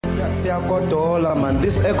Siyakodola, man.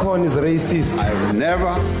 This Econ is racist. I've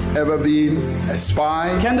never, ever been a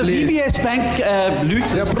spy. Can the VBS Bank loot?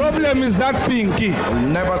 The problem is that Pinky. I'll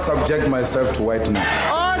never subject myself to whiteness.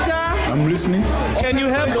 Order! I'm listening. Can you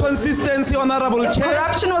have consistency, Honorable Chair?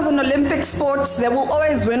 Corruption was an Olympic sport. They will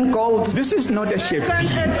always win gold. This is not a ship.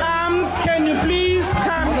 At arms, can you please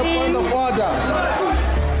come in? Point of order.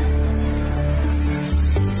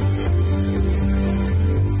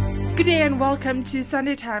 Good day and welcome to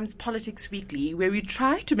Sunday Times Politics Weekly, where we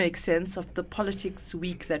try to make sense of the politics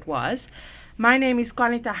week that was. My name is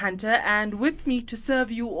Kwanita Hunter, and with me to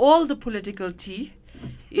serve you all the political tea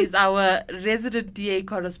is our resident DA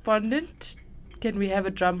correspondent. Can we have a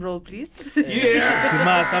drum roll, please? Yeah.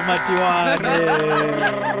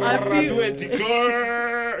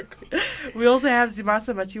 We also have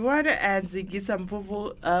Zimasa Matiwana and Zigisa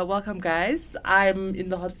Mfufu. Welcome, guys. I'm in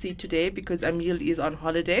the hot seat today because Emil is on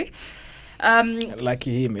holiday.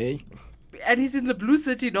 Lucky him, eh? And he's in the blue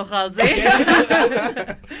city, Noghalze.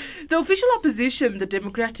 The official opposition, the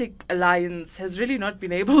Democratic Alliance, has really not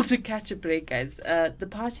been able to catch a break, guys. The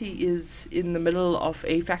party is in the middle of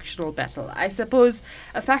a factional battle. I suppose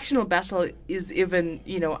a factional battle is even,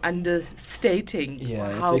 understating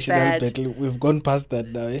how bad. Battle. We've gone past that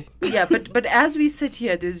now, eh? Yeah, but as we sit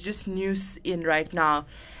here, there's just news in right now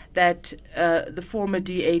that the former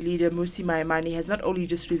DA leader, Mmusi Maimane, has not only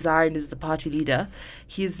just resigned as the party leader,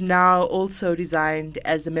 he's now also resigned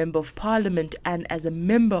as a member of parliament and as a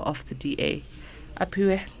member of the DA.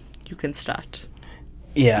 Aphiwe, you can start.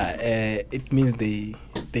 Yeah, it means they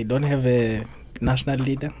don't have a national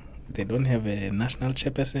leader, they don't have a national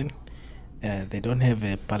chairperson, they don't have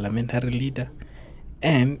a parliamentary leader,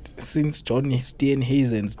 and since John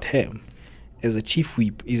Steenhuisen's term as a chief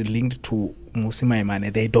whip is linked to Mmusi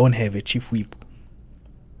Maimane, they don't have a chief whip.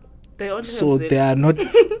 They are not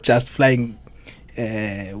just flying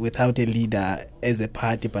without a leader as a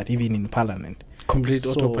party, but even in parliament. Complete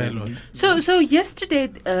autopilot. So yesterday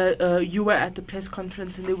you were at the press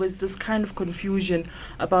conference and there was this kind of confusion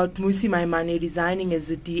about Mmusi Maimane resigning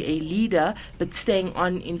as a DA leader but staying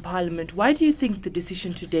on in parliament. Why do you think the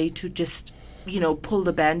decision today to just pull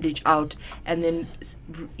the bandage out and then,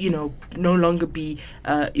 no longer be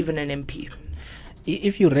even an MP?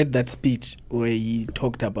 If you read that speech where he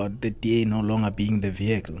talked about the DA no longer being the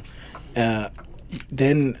vehicle,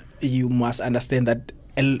 then you must understand that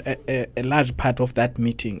a large part of that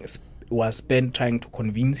meeting was spent trying to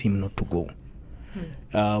convince him not to go.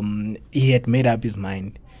 He had made up his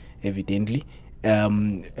mind, evidently.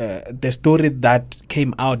 The story that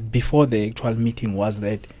came out before the actual meeting was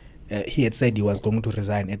that he had said he was going to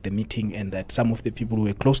resign at the meeting, and that some of the people who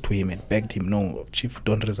were close to him had begged him, no, Chief,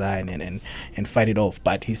 don't resign, and fight it off.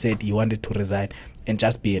 But he said he wanted to resign and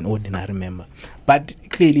just be an ordinary member. But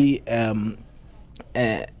clearly,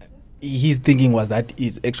 his thinking was that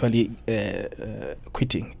he's actually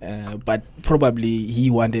quitting. But probably he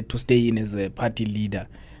wanted to stay in as a party leader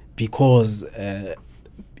because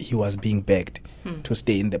he was being begged to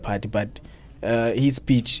stay in the party. But his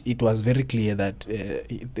speech, it was very clear that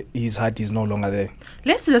his heart is no longer there.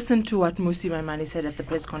 Let's listen to what Mmusi Maimane said at the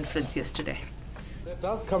press conference yesterday. There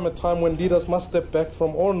does come a time when leaders must step back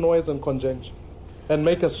from all noise and conjecture and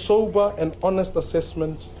make a sober and honest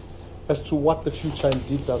assessment as to what the future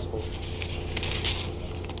indeed does hold.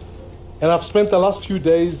 And I've spent the last few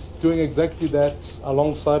days doing exactly that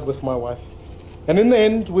alongside with my wife. And in the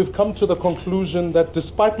end, we've come to the conclusion that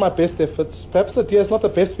despite my best efforts, perhaps the DA is not the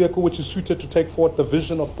best vehicle which is suited to take forward the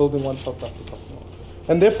vision of building one South Africa.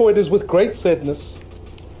 And therefore, it is with great sadness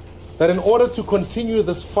that in order to continue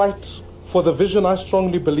this fight for the vision I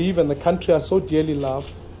strongly believe and the country I so dearly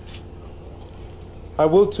love, I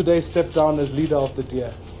will today step down as leader of the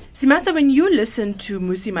DA. Simasa, when you listened to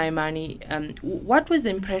Mmusi Maimane, what was the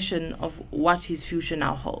impression of what his future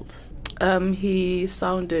now holds? He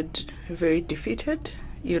sounded very defeated,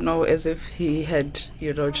 as if he had,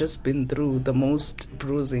 just been through the most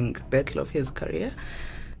bruising battle of his career.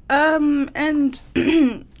 And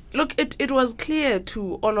look, it was clear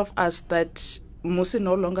to all of us that Mmusi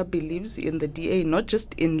no longer believes in the DA, not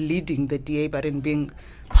just in leading the DA, but in being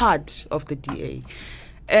part of the DA.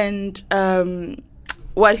 And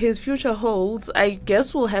what his future holds, I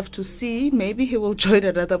guess we'll have to see. Maybe he will join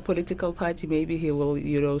another political party. Maybe he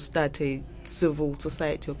will, start a civil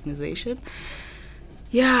society organization.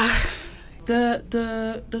 Yeah.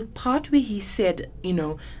 The part where he said,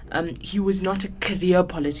 he was not a career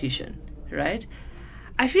politician, right?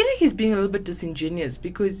 I feel like he's being a little bit disingenuous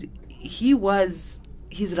because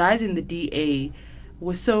his rise in the DA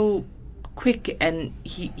was so quick and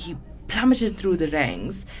he plummeted through the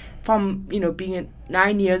ranks from, being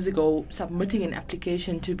 9 years ago, submitting an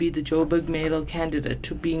application to be the Joburg mayoral candidate,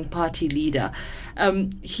 to being party leader,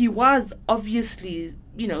 he was obviously,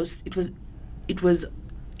 he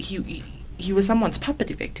was someone's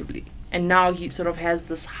puppet effectively. And now he sort of has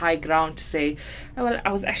this high ground to say, oh, well,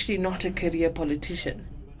 I was actually not a career politician.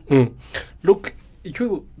 Look,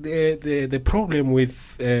 the problem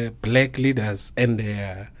with black leaders and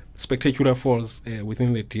their spectacular force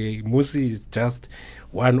within the DA, Musi is just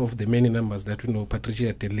one of the many numbers that we know.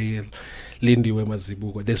 Patricia Telir, Lindiwe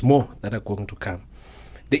Mazibuko, there's more that are going to come.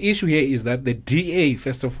 The issue here is that the DA,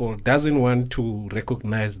 first of all, doesn't want to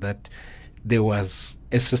recognize that there was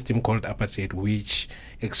a system called apartheid which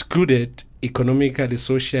excluded economically,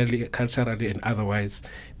 socially, culturally, and otherwise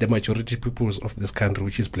the majority peoples of this country,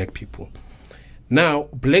 which is black people. Now,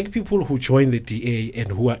 black people who join the DA and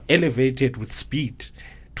who are elevated with speed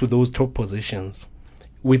to those top positions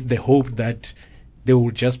with the hope that they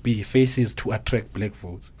will just be faces to attract black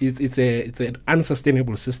votes. It's an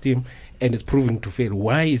unsustainable system, and it's proving to fail.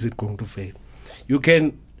 Why is it going to fail? You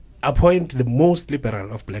can appoint the most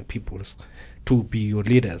liberal of black peoples to be your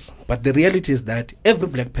leaders, but the reality is that every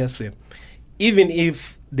black person, even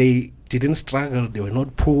if they didn't struggle, they were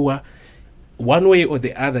not poor, one way or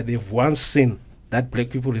the other, they've once seen that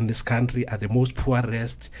black people in this country are the most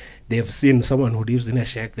poorest. They've seen someone who lives in a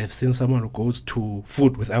shack. They've seen someone who goes to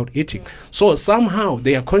food without eating. So somehow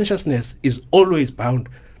their consciousness is always bound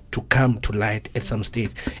to come to light at some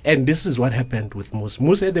stage. And this is what happened with Musi.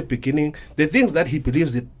 Musi at the beginning, the things that he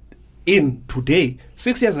believes in today,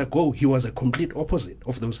 6 years ago, he was a complete opposite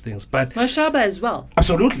of those things. But Mashaba as well.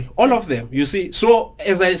 Absolutely. All of them, you see. So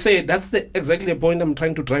as I say, that's exactly the point I'm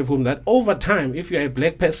trying to drive home, that over time, if you're a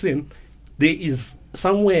black person, there is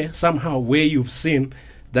somewhere, somehow, where you've seen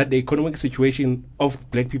that the economic situation of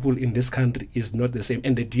black people in this country is not the same,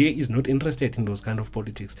 and the DA is not interested in those kind of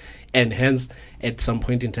politics, and hence, at some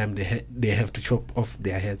point in time, they have to chop off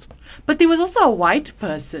their heads. But there was also a white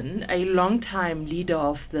person, a long-time leader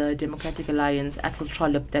of the Democratic Alliance, Athol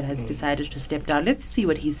Trollip, that has decided to step down. Let's see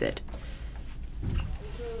what he said.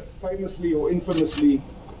 Famously or infamously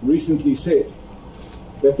recently said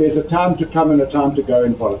that there's a time to come and a time to go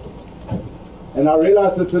in politics. And I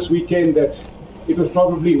realized that this weekend that it was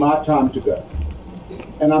probably my time to go.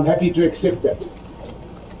 And I'm happy to accept that.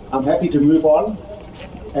 I'm happy to move on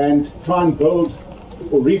and try and build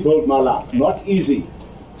or rebuild my life. Not easy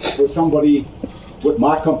for somebody with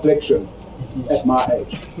my complexion at my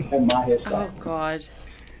age and my hairstyle. Oh, God.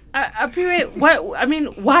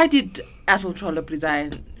 Why did Athol Trollip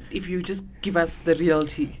resign, if you just give us the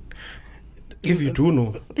reality? If you do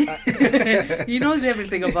know. He knows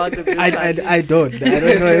everything about the I don't know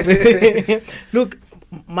everything. Look,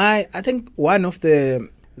 I think one of the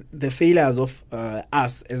failures of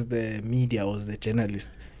us as the media or as the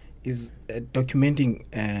journalists is documenting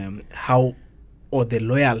how, or the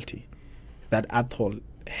loyalty that Athol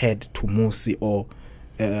had to Musi, or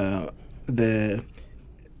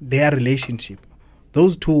their relationship.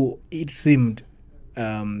 Those two, it seemed,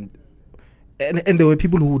 and there were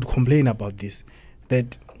people who would complain about this,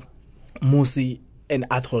 that Musi and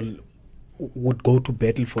Athol would go to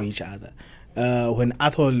battle for each other. When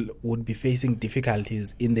Athol would be facing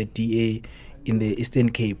difficulties in the DA in the Eastern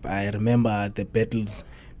Cape, I remember the battles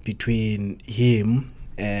between him,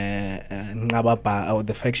 Ngababa, or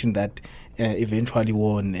the faction that eventually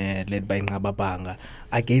won, led by Ngababanga,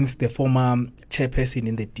 against the former chairperson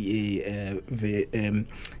in the DA,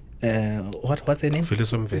 what's her name?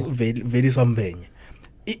 Veliswa Mvenye.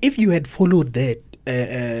 If you had followed that,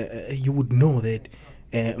 you would know that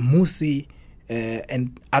Musi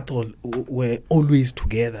and Athol were always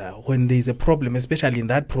together. When there's a problem, especially in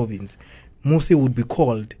that province, Musi would be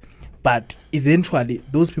called, but eventually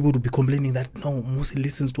those people would be complaining that no, Musi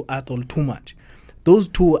listens to Athol too much. Those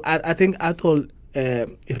two, I think Athol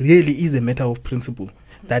really is a matter of principle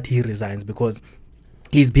that he resigns, because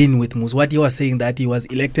he's been with Musi. What you were saying, that he was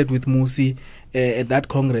elected with Musi at that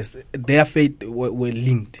Congress, their fate were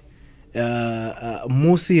linked.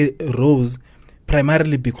 Musi rose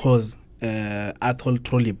primarily because Athol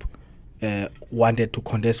Trollip wanted to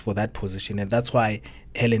contest for that position, and that's why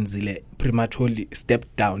Helen Zille prematurely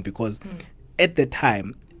stepped down, because at the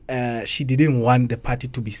time she didn't want the party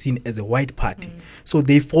to be seen as a white party. So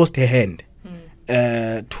they forced her hand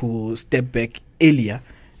to step back earlier.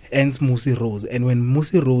 Hence Musi rose. And when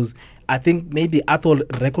Musi rose, I think maybe Athol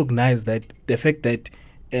recognized that the fact that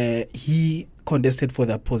he contested for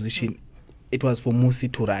that position, it was for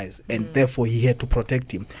Musi to rise, and therefore he had to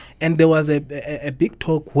protect him. And there was a big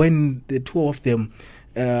talk when the two of them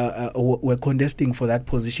were contesting for that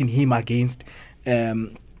position, him against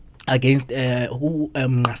against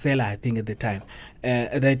Ngasela, I think at the time,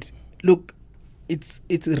 that look, it's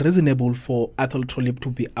reasonable for Athol Trollip to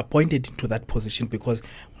be appointed into that position because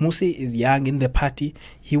Mmusi is young in the party.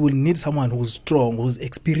 He will need someone who's strong, who's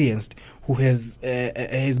experienced, who has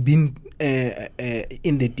been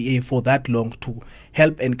in the DA for that long to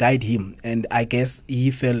help and guide him. And I guess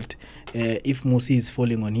he felt if Mmusi is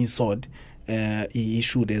falling on his sword, he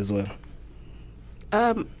should as well.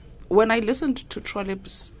 When I listened to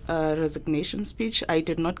Trollip's resignation speech, I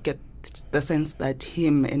did not get the sense that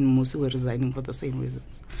him and Mmusi were resigning for the same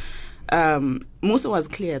reasons. Mmusi was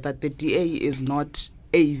clear that the DA is not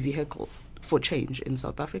a vehicle for change in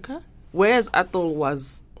South Africa, whereas Athol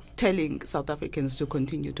was telling South Africans to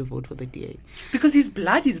continue to vote for the DA. Because his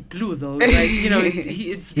blood is blue, though. Like, you know,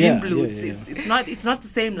 it's been blue. Yeah. It's not the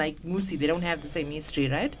same like Mmusi. They don't have the same history,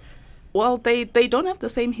 right? Well, they don't have the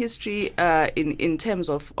same history in terms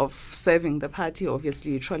of serving the party.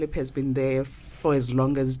 Obviously, Trollip has been there for as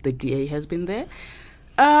long as the DA has been there.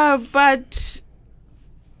 But,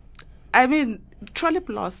 I mean, Trollip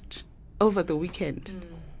lost over the weekend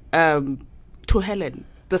to Helen,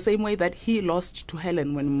 the same way that he lost to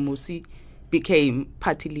Helen when Mmusi became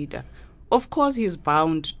party leader. Of course, he's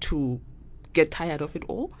bound to get tired of it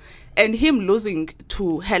all. And him losing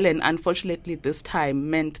to Helen, unfortunately, this time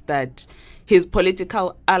meant that his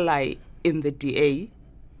political ally in the DA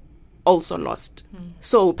also lost.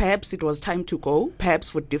 So perhaps it was time to go, perhaps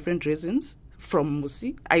for different reasons from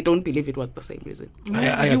Mmusi. I don't believe it was the same reason.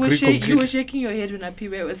 I you, agree completely. You were shaking your head when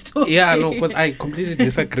Apiwe was talking. Yeah, no, because I completely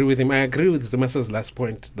disagree with him. I agree with Zimasa's last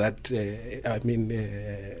point that,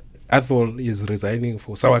 Athol is resigning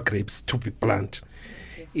for sour grapes, to be blunt.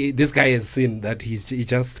 This guy has seen that he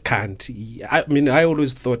just can't. I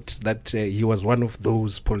always thought that he was one of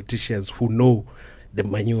those politicians who know the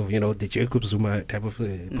maneuver, the Jacob Zuma type of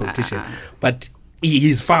politician. But he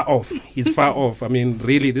is far off. He's far off. I mean,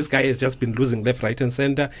 really, this guy has just been losing left, right, and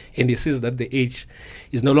center, and he sees that the age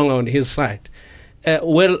is no longer on his side. The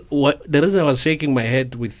reason I was shaking my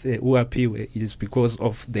head with Uapiwe is because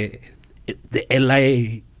of the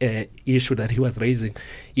ally issue that he was raising.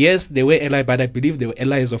 Yes, they were ally, but I believe they were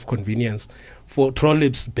allies of convenience for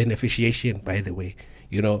Trollip's beneficiation, by the way,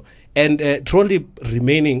 And Trollip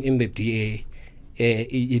remaining in the DA,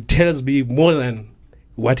 it tells me more than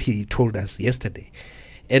what he told us yesterday.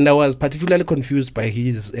 And I was particularly confused by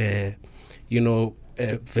his,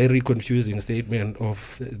 very confusing statement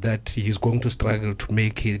of that he's going to struggle to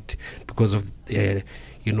make it because of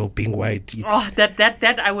being white.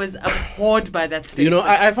 That I was abhorred by that statement.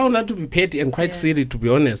 I found that to be petty and quite silly, to be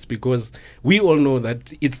honest, because we all know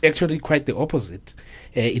that it's actually quite the opposite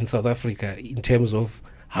in South Africa in terms of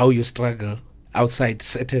how you struggle outside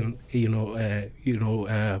certain,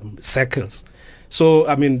 circles. So,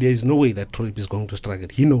 I mean, there is no way that Trollip is going to struggle.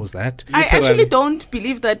 He knows that. I actually don't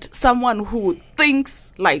believe that someone who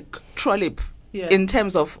thinks like Trollip in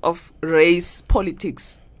terms of race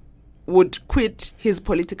politics would quit his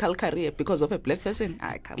political career because of a black person.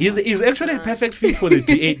 He's actually a perfect fit for the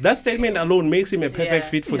DA. That statement alone makes him a perfect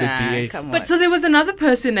fit for the DA. But so there was another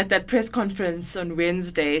person at that press conference on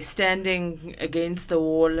Wednesday standing against the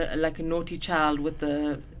wall like a naughty child with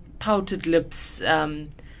the pouted lips,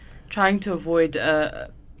 trying to avoid a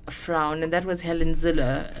frown, and that was Helen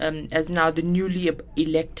Zille, as now the newly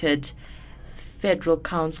elected Federal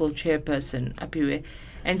Council chairperson, Apiwe.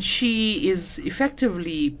 And she is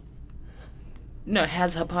effectively...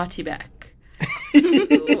 has her party back.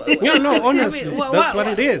 Honestly, that's what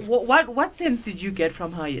it is. What sense did you get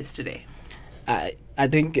from her yesterday? I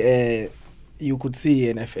think you could see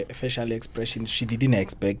in facial expressions she didn't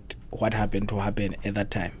expect what happened to happen at that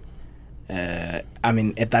time. At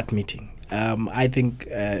that meeting. I think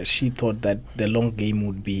she thought that the long game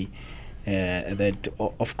would be that,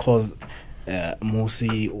 of course,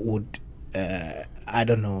 Mmusi would,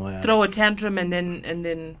 throw a tantrum and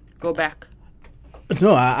then go back.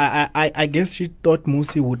 No, I guess she thought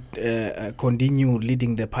Mmusi would continue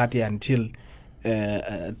leading the party until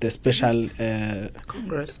the special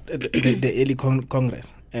Congress, the early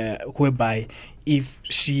Congress, whereby if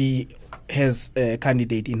she has a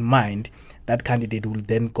candidate in mind, that candidate will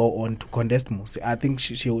then go on to contest Mmusi. I think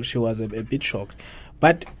she was a bit shocked,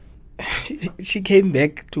 but she came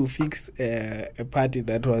back to fix a party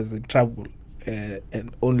that was in trouble,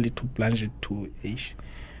 and only to plunge it to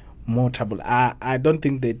more trouble. I don't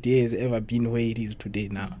think the DA has ever been where it is today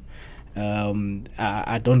now.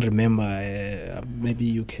 I don't remember. Maybe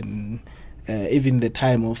you can. Even the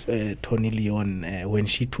time of Tony Leon, when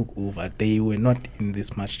she took over, they were not in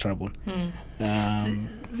this much trouble.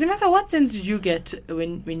 Zimasa, what sense did you get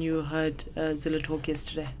when you heard Zille talk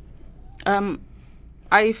yesterday?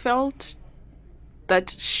 I felt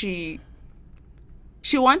that she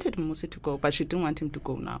wanted Mmusi to go, but she didn't want him to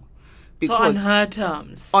go now. So on her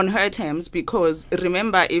terms? On her terms, because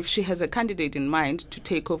remember, if she has a candidate in mind to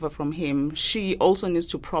take over from him, she also needs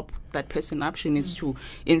to prop that person up. She needs to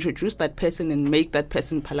introduce that person and make that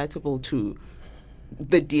person palatable to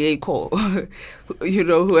the DA core,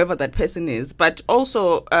 whoever that person is. But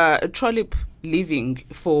also, Trollip leaving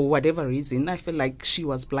for whatever reason, I feel like she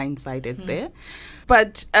was blindsided there.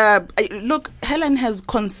 But look, Helen has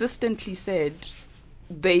consistently said,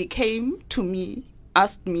 they came to me,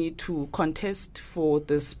 asked me to contest for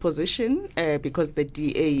this position because the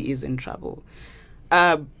DA is in trouble.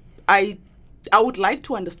 I would like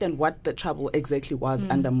to understand what the trouble exactly was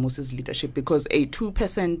under Mmusi's leadership, because a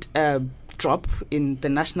 2% drop in the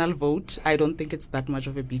national vote, I don't think it's that much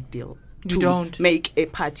of a big deal to make a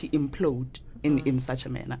party implode in such a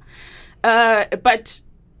manner. But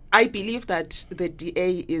I believe that the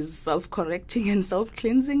DA is self-correcting and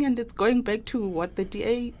self-cleansing, and it's going back to what the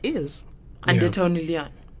DA is. Under Tony Leon.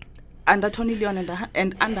 Under Tony Leon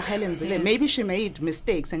and under Helen Zille. Maybe she made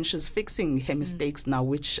mistakes and she's fixing her mistakes now,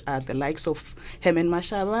 which are the likes of Herman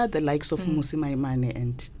Mashaba, the likes of Mmusi Maimane,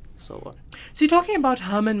 and so on. So you're talking about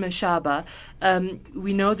Herman Mashaba.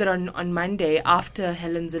 We know that on Monday, after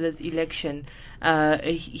Helen Zille's election,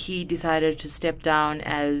 he decided to step down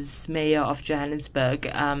as mayor of Johannesburg,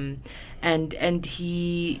 and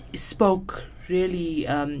he spoke really,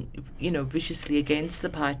 viciously against the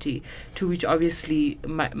party, to which obviously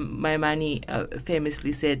Maimane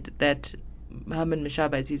famously said that Herman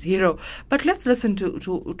Mashaba is his hero. But let's listen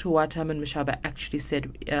to what Herman Mashaba actually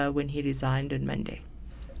said when he resigned on Monday.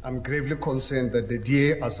 I'm gravely concerned that the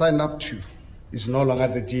DA I signed up to is no longer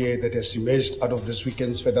the DA that has emerged out of this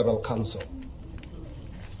weekend's Federal Council.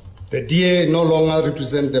 The DA no longer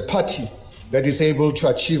represents the party that is able to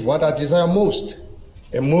achieve what I desire most,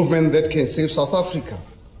 a movement that can save South Africa,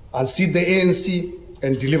 unseat the ANC,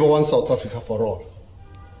 and deliver one South Africa for all.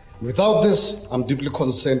 Without this, I'm deeply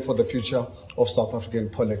concerned for the future of South African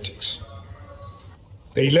politics.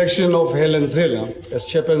 The election of Helen Zille as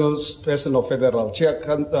chairperson of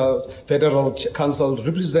Federal Council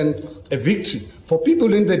represents a victory for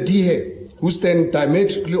people in the DA who stand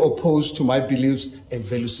diametrically opposed to my beliefs and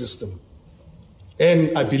value system.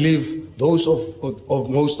 And I believe those of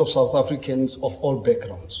most of South Africans of all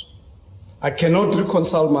backgrounds. I cannot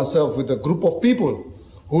reconcile myself with a group of people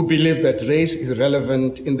who believe that race is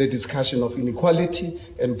relevant in the discussion of inequality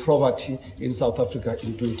and poverty in South Africa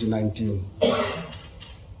in 2019.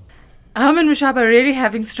 Herman Mashaba really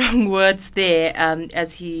having strong words there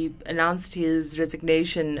as he announced his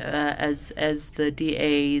resignation as the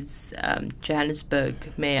DA's Johannesburg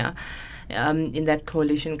mayor in that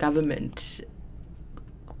coalition government.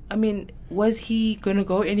 I mean, was he going to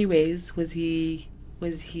go anyways? Was he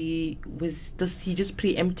just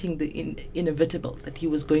preempting the inevitable that he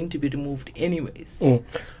was going to be removed anyways?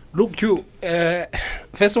 Look,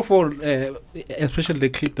 first of all, especially the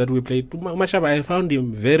clip that we played, Mashaba, I found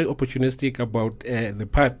him very opportunistic about the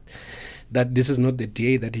part that this is not the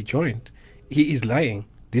DA that he joined. He is lying.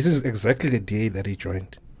 This is exactly the DA that he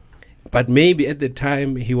joined. But maybe at the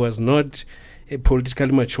time he was not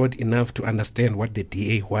politically matured enough to understand what the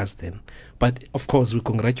DA was then. But of course, we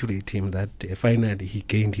congratulate him that finally he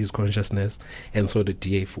gained his consciousness and saw the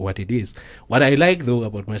DA for what it is. What I like though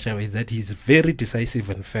about Mashaba is that he's very decisive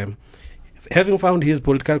and firm. Having found his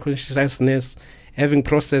political consciousness, having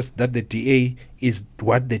processed that the DA is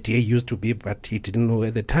what the DA used to be, but he didn't know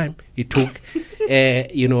at the time, he took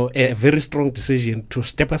a very strong decision to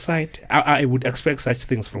step aside. I would expect such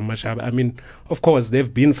things from Mashaba. I mean, of course,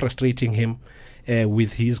 they've been frustrating him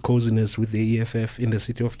with his coziness with the EFF in the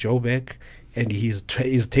city of Joburg, and he's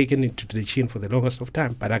taken it to the chin for the longest of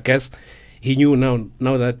time. But I guess he knew now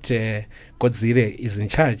that Godzilla is in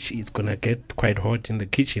charge, it's going to get quite hot in the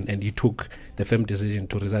kitchen, and he took the firm decision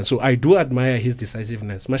to resign. So I do admire his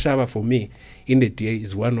decisiveness. Mashaba, for me, in the DA,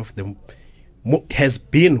 is has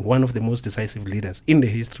been one of the most decisive leaders in the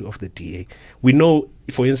history of the DA. We know,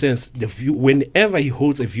 for instance, the view, whenever he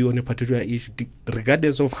holds a view on a particular issue,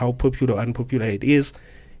 regardless of how popular or unpopular it is,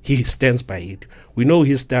 he stands by it. We know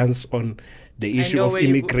his stance on the issue of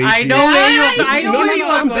immigration. I know where you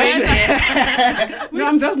are going there. No,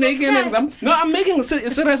 I'm just making an example. No, I'm making a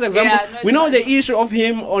serious example. Yeah, we know the issue of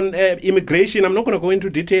him on immigration. I'm not going to go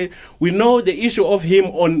into detail. We know the issue of him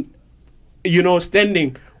on,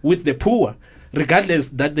 standing with the poor. regardless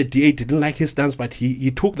that the DA didn't like his stance, but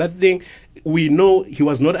he took that thing. We know he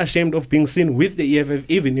was not ashamed of being seen with the EFF,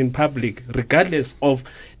 even in public, regardless of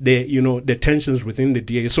the the tensions within the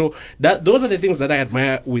DA. So those are the things that I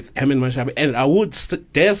admire with Herman Mashaba, and I would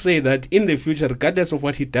dare say that in the future, regardless of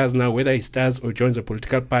what he does now, whether he starts or joins a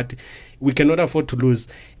political party, we cannot afford to lose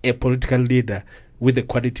a political leader with the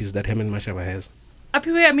qualities that Herman Mashaba has.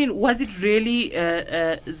 Apiwe, I mean, was it really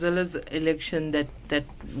Zilla's election that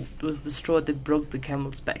was the straw that broke the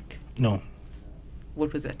camel's back? No.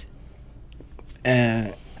 What was that?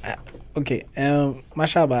 Okay,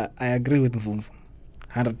 Mashaba, I agree with Mvumvu,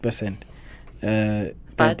 100%.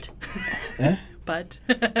 But? But?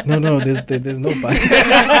 No, there's no but.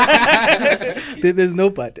 There's no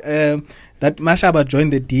but. That Mashaba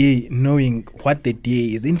joined the DA knowing what the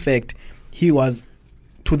DA is. In fact, he was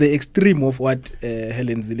to the extreme of what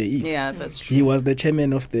Helen Zille is. Yeah, that's true. He was the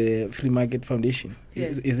chairman of the Free Market Foundation,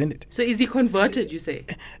 isn't it? So is he converted, you say?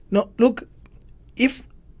 No, look, if,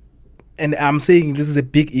 and I'm saying this is a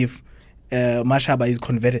big if, Mashaba is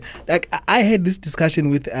converted. Like, I had this discussion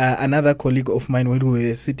with another colleague of mine when we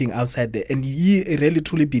were sitting outside there, and he really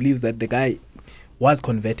truly believes that the guy was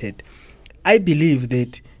converted. I believe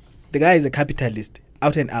that the guy is a capitalist,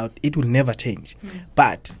 out and out. It will never change.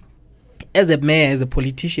 But as a mayor, as a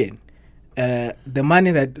politician, the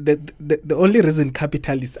money that the only reason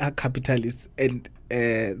capitalists are capitalists and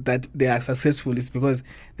that they are successful is because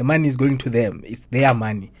the money is going to them. It's their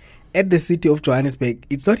money. At the city of Johannesburg,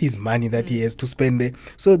 it's not his money that he has to spend there.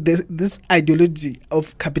 So this ideology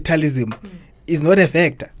of capitalism is not a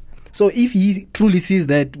factor. So if he truly sees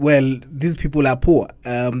that, well, these people are poor,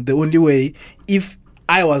 the only way, if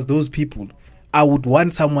I was those people, I would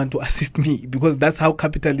want someone to assist me, because that's how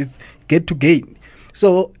capitalists get to gain.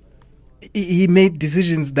 So he made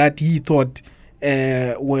decisions that he thought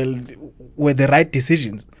were the right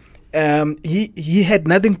decisions. He had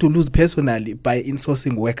nothing to lose personally by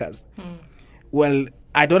insourcing workers. Well,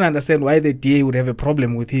 I don't understand why the DA would have a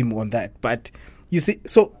problem with him on that. But you see,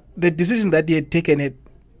 so the decision that he had taken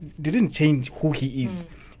didn't change who he is.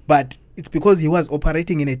 But it's because he was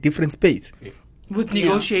operating in a different space. With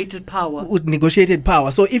negotiated power. With negotiated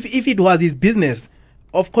power. So if it was his business,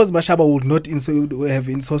 of course Mashaba would not have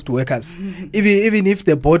insourced workers. Even if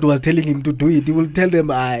the board was telling him to do it, he will tell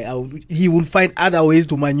them he will find other ways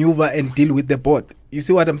to maneuver and deal with the board. You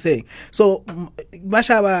see what I'm saying? So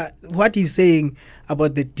Mashaba, what he's saying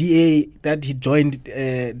about the DA that he joined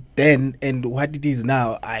then and what it is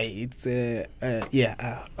now, in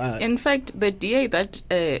fact, the DA that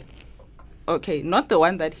not the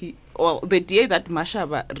one that the DA that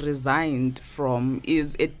Mashaba resigned from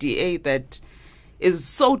is a DA that is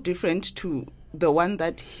so different to the one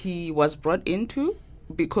that he was brought into,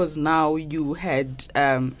 because now you had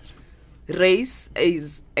race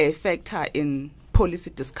is a factor in policy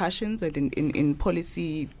discussions and in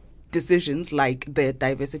policy decisions, like the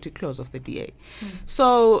diversity clause of the DA.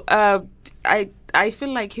 So I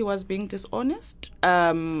feel like he was being dishonest.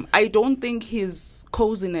 I don't think his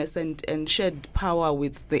coziness and shared power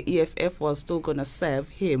with the EFF was still going to serve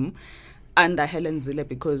him under Helen Zille,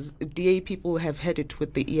 because DA people have had it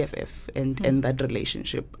with the EFF and that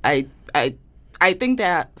relationship. I think they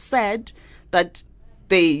are sad that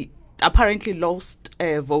they apparently lost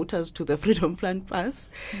voters to the Freedom Front Pass,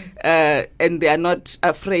 and they are not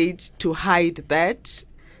afraid to hide that,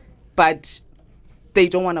 but they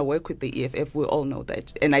don't want to work with the EFF. We all know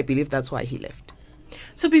that, and I believe that's why he left.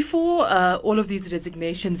 So before all of these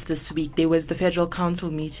resignations this week, there was the Federal Council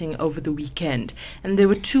meeting over the weekend, and there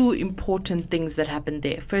were two important things that happened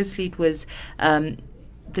there. Firstly, it was the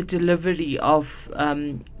delivery of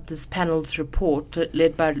this panel's report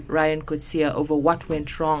led by Ryan Coetzee over what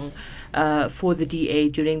went wrong for the DA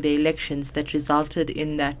during the elections that resulted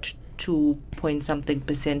in that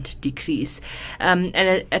 2-point-something% decrease. And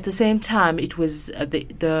at the same time, it was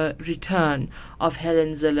the return of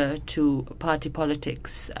Helen Zille to party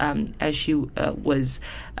politics as she was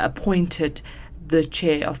appointed the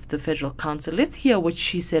chair of the Federal Council. Let's hear what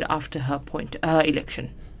she said after her election.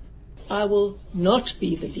 I will not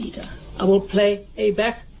be the leader. I will play a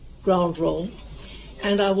background role,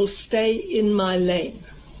 and I will stay in my lane.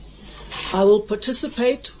 I will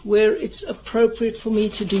participate where it's appropriate for me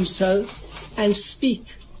to do so, and speak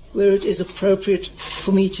where it is appropriate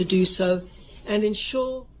for me to do so, and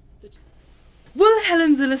ensure that... Will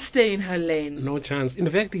Helen Zille stay in her lane? No chance. In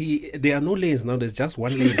fact, there are no lanes now. There's just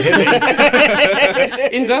one lane.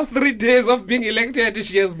 In just 3 days of being elected,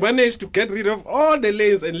 she has managed to get rid of all the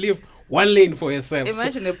lanes and leave one lane for herself.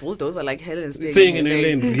 Imagine a bulldozer like Helen staying in a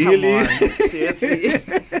lane. Really? Come on, seriously.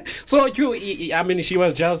 So I mean, she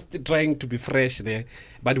was just trying to be fresh there,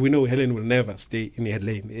 but we know Helen will never stay in her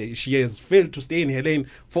lane. She has failed to stay in her lane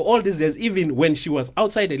for all these years. Even when she was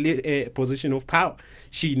outside a position of power,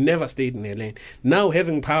 she never stayed in her lane. Now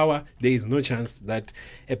having power, there is no chance that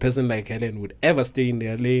a person like Helen would ever stay in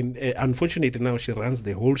their lane. Unfortunately, now she runs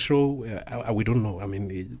the whole show. We don't know. I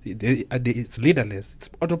mean, it's leaderless. It's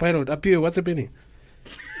autopilot. Apio, what's happening?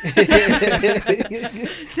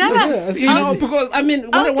 Tell us. Because I mean,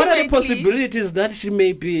 what are the possibilities that she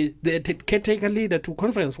may be the caretaker leader to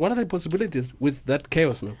conference? What are the possibilities with that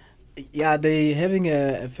chaos now? Yeah, they're having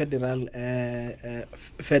a federal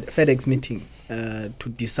FedEx meeting to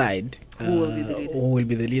decide who will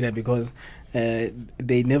be the leader, because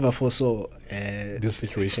they never foresaw this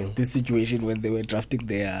situation when they were drafting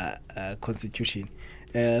their constitution.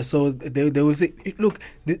 So they will say, look,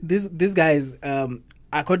 these guys,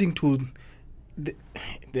 according to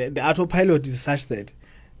the autopilot is such that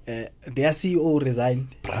their CEO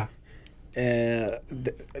resigned, the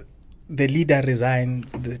leader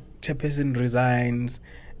resigns, the chairperson resigns,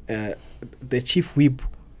 the chief whip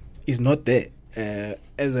is not there. And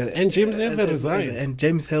James Helfer resigned. And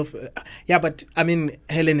James Helfer, yeah, but I mean,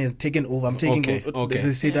 Helen has taken over. I'm taking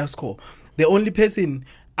the status quo. The only person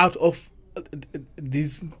out of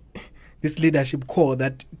this leadership core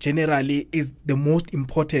that generally is the most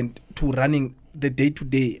important to running the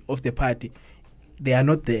day-to-day of the party, they are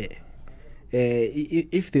not there.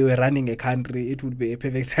 If they were running a country, it would be a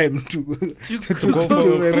perfect time to go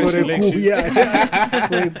for a coup. Yeah,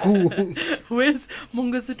 for a coup. Where's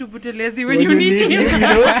Mangosuthu Buthelezi when you need him?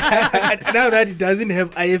 Now that he doesn't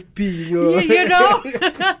have IFP, you know.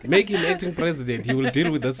 Make him acting president. He will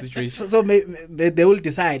deal with that situation. So they will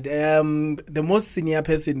decide. The most senior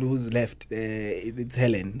person who's left, it's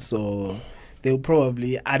Helen. So they will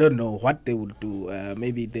probably, I don't know what they will do.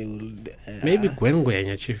 Maybe they will. Maybe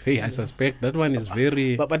Gwen Chief. I suspect that one is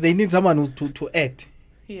very. But they need someone to act.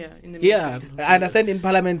 Yeah, in the I understand in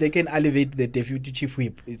Parliament they can elevate the deputy chief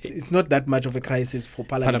whip. It's not that much of a crisis for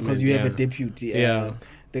Parliament because you have a deputy.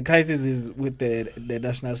 The crisis is with the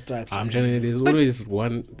national structure. I'm telling you, there's always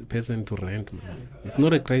one person to rent, man. It's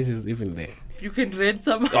not a crisis even there. You can rent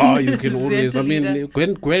someone. Oh, you can always. I mean,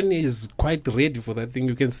 Gwen is quite ready for that thing.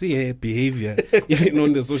 You can see her behavior even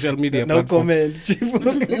on the social media platform.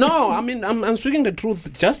 Comment. No, I mean, I'm speaking the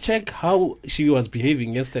truth. Just check how she was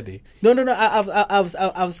behaving yesterday. No.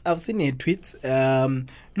 I've seen her tweets.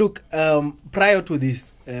 Look, prior to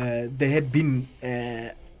this, there had been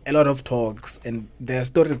a lot of talks, and there are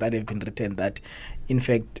stories that have been written that, in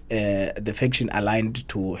fact, the faction aligned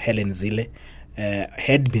to Helen Zille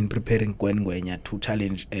had been preparing Gwen Ngwenya to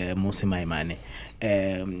challenge Mmusi Maimane.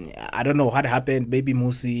 I don't know what happened. Maybe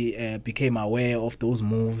Mmusi became aware of those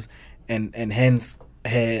moves, and hence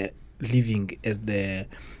her leaving as their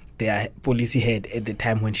policy head at the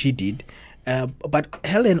time when she did. But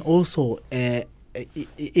Helen also,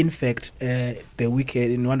 in fact,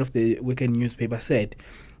 in one of the weekend newspapers said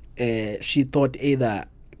she thought either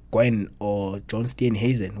Gwen or John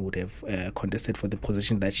Steenhuisen would have contested for the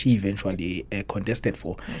position that she eventually contested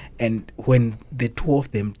for. And when the two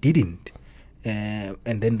of them didn't, and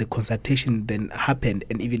then the consultation then happened,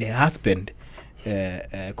 and even her husband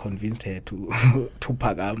convinced her to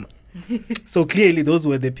Phakama. So clearly those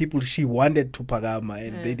were the people she wanted to Phakama,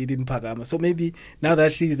 and they didn't Phakama. So maybe now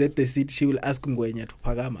that she's at the seat, she will ask Ngwenya to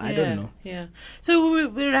Phakama. I don't know. Yeah. So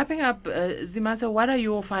we're wrapping up. Zimasa, what are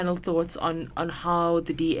your final thoughts on how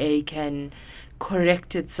the DA can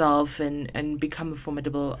correct itself and become a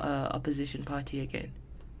formidable opposition party again?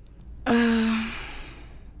 The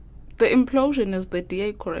implosion is the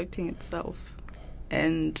DA correcting itself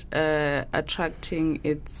and attracting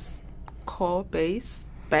its core base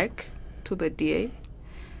back to the DA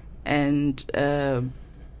and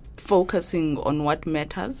focusing on what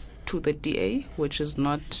matters to the DA, which is the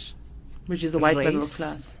white race. middle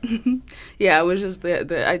class. Yeah, which is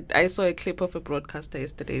I saw a clip of a broadcaster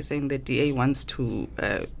yesterday saying the DA wants to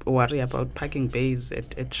worry about parking bays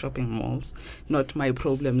at shopping malls, not my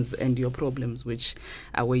problems and your problems, which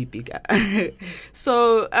are way bigger.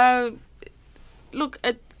 So look,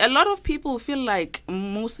 a lot of people feel like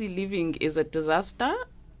Mmusi leaving is a disaster.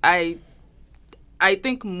 I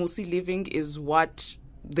think Mmusi leaving is what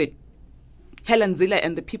the Helen Zille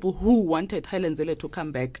and the people who wanted Helen Zille to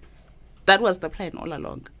come back, that was the plan all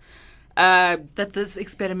along. That this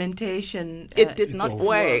experimentation it did not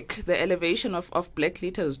work. The elevation of black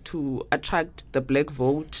leaders to attract the black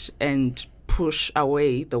vote and push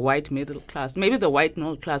away the white middle class. Maybe the white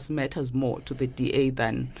middle class matters more to the DA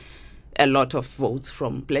than a lot of votes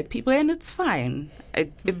from black people, and it's fine.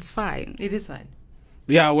 It's fine. It is fine.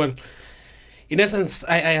 Yeah, well, In essence,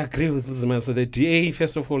 I agree with this man. So the DA,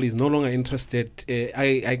 first of all, is no longer interested.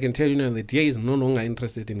 I can tell you now, the DA is no longer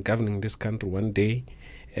interested in governing this country one day.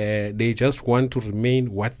 They just want to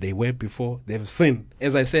remain what they were before. They've seen,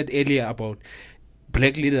 as I said earlier, about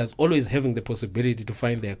black leaders always having the possibility to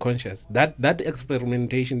find their conscience. That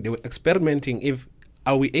experimentation, they were experimenting if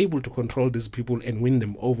are we able to control these people and win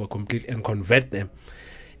them over completely and convert them.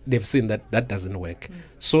 They've seen that that doesn't work.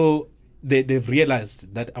 So they've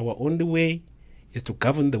realized that our only way is to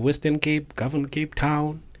govern the Western Cape, govern Cape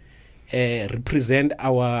Town, represent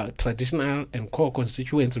our traditional and core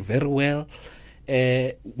constituents very well.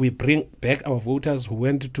 We bring back our voters who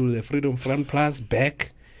went to the Freedom Front Plus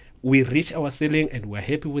back. We reach our ceiling and we're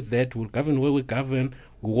happy with that. We'll govern where we govern,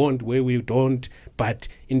 we want where we don't. But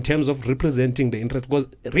in terms of representing the interest, because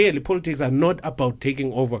really politics are not about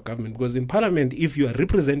taking over government. Because in parliament, if you are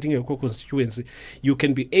representing your core constituency, you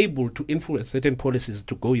can be able to influence certain policies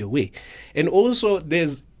to go your way. And also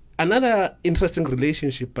there's another interesting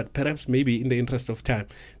relationship, but perhaps maybe in the interest of time,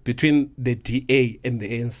 between the DA and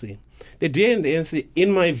the ANC. The DA and the ANC,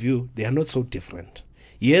 in my view, they are not so different.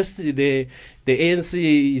 Yes, the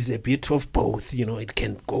ANC is a bit of both. You know, it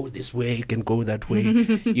can go this way, it can go that way.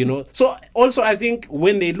 You know, so also I think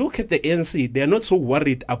when they look at the ANC, they are not so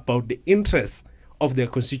worried about the interests of their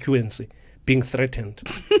constituency being threatened.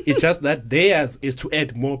 It's just that theirs is to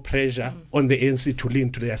add more pressure on the ANC to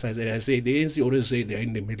lean to their side. And I say the ANC always say they're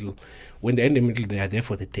in the middle. When they're in the middle, they are there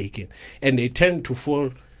for the taking, and they tend to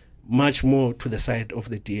fall much more to the side of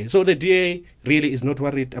the DA. So the DA really is not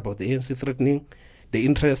worried about the ANC threatening the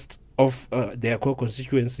interest of their core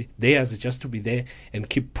constituency. Theirs is just to be there and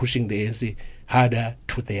keep pushing the ANC harder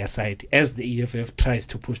to their side as the EFF tries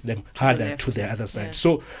to push them harder to the other side. Yeah.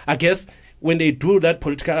 So I guess when they do that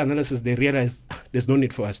political analysis, they realize there's no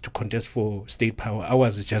need for us to contest for state power.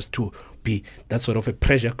 Ours is just to be that sort of a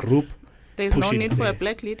pressure group. There's no need for a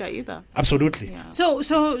black leader either. Absolutely. Yeah. So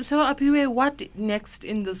Apiwe, what next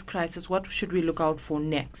in this crisis? What should we look out for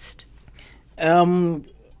next?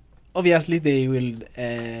 Obviously, they will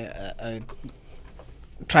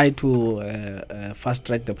try to fast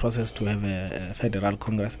track the process to have a federal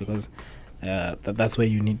Congress, because that's where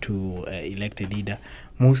you need to elect a leader.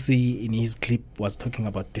 Musi, in his clip, was talking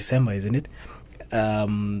about December, isn't it?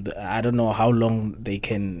 I don't know how long they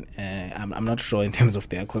can. I'm not sure in terms of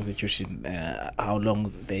their constitution how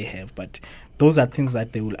long they have, but those are things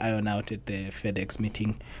that they will iron out at the FedEx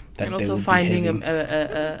meeting. That and they also will finding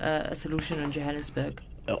a solution on Johannesburg.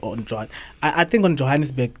 I think on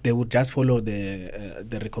Johannesburg they would just follow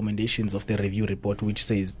the recommendations of the review report, which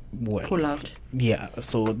says pull out. Yeah,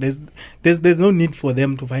 so there's no need for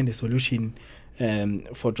them to find a solution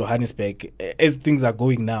for Johannesburg as things are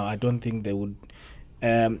going now. I don't think they would.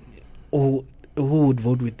 Who would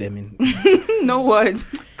vote with them in? No one.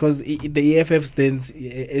 Because the EFF stance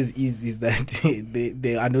is that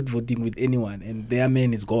they are not voting with anyone, and their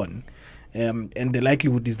man is gone. And the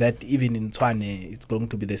likelihood is that even in Tshwane, it's going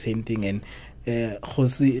to be the same thing. And Dr.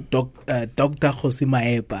 Kgosi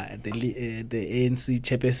Mahepa, the ANC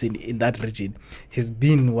chairperson in that region, has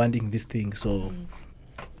been wanting this thing. So,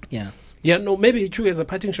 yeah. Yeah, no, maybe Chu, as a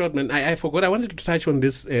parting shot, man, I forgot. I wanted to touch on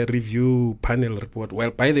this review panel report.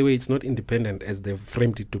 Well, by the way, it's not independent as they've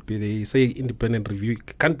framed it to be. They say independent review.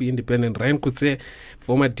 It can't be independent. Ryan could say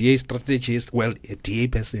former DA strategist, well, a DA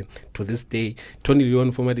person to this day. Tony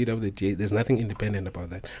Leon, former leader of the DA. There's nothing independent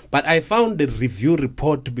about that. But I found the review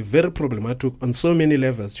report to be very problematic on so many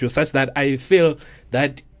levels, to such that I feel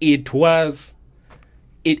that it had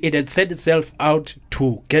set itself out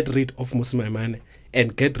to get rid of Mmusi Maimane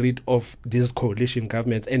and get rid of these coalition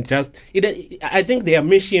governments, and just I think their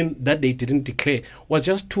mission that they didn't declare was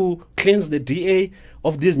just to cleanse the DA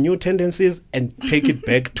of these new tendencies and take it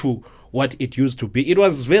back to what it used to be. It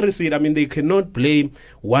was very sad. I mean, they cannot blame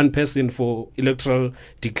one person for electoral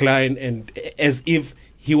decline, and as if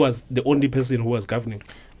he was the only person who was governing.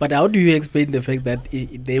 But how do you explain the fact that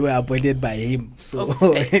they were appointed by him? So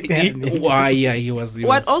he was.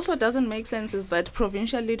 What also doesn't make sense is that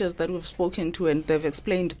provincial leaders that we've spoken to, and they've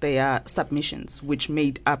explained their submissions, which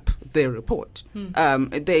made up their report.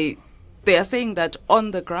 They are saying that on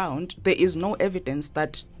the ground there is no evidence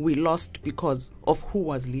that we lost because of who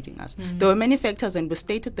was leading us. There were many factors, and we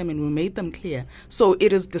stated them and we made them clear. So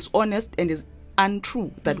it is dishonest and is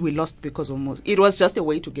untrue that we lost because of Musi. It was just a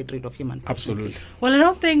way to get rid of him. Absolutely. Well, I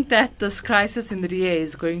don't think that this crisis in the DA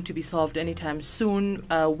is going to be solved anytime soon.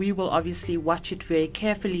 We will obviously watch it very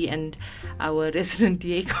carefully, and our resident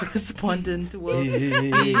DA correspondent will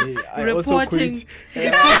be reporting.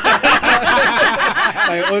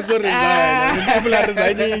 I also resign. People are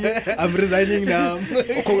resigning. I'm resigning now.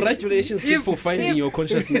 Congratulations for finding your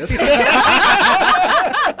consciousness.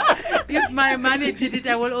 If my money did it,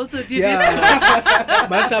 I will also do it.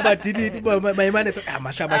 Mashaba did it. My money thought,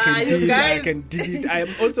 Mashaba can do it. I can do it. I am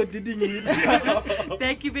also doing it.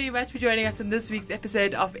 Thank you very much for joining us in this week's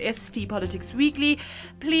episode of ST Politics Weekly.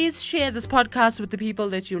 Please share this podcast with the people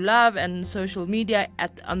that you love and social media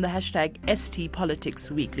on the hashtag ST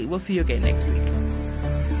Politics Weekly. We'll see you again next week.